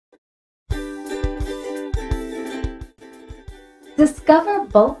Discover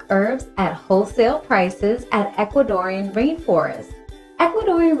bulk herbs at wholesale prices at Ecuadorian Rainforest.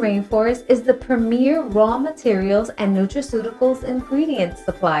 Ecuadorian Rainforest is the premier raw materials and nutraceuticals ingredients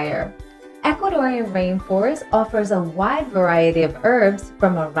supplier. Ecuadorian Rainforest offers a wide variety of herbs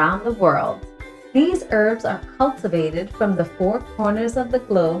from around the world. These herbs are cultivated from the four corners of the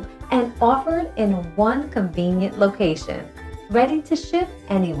globe and offered in one convenient location, ready to ship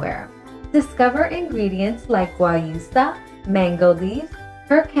anywhere. Discover ingredients like guayusa, mango leaf,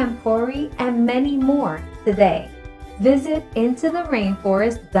 hercampori, and many more today. Visit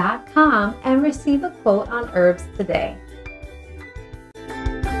intotherainforest.com and receive a quote on herbs today.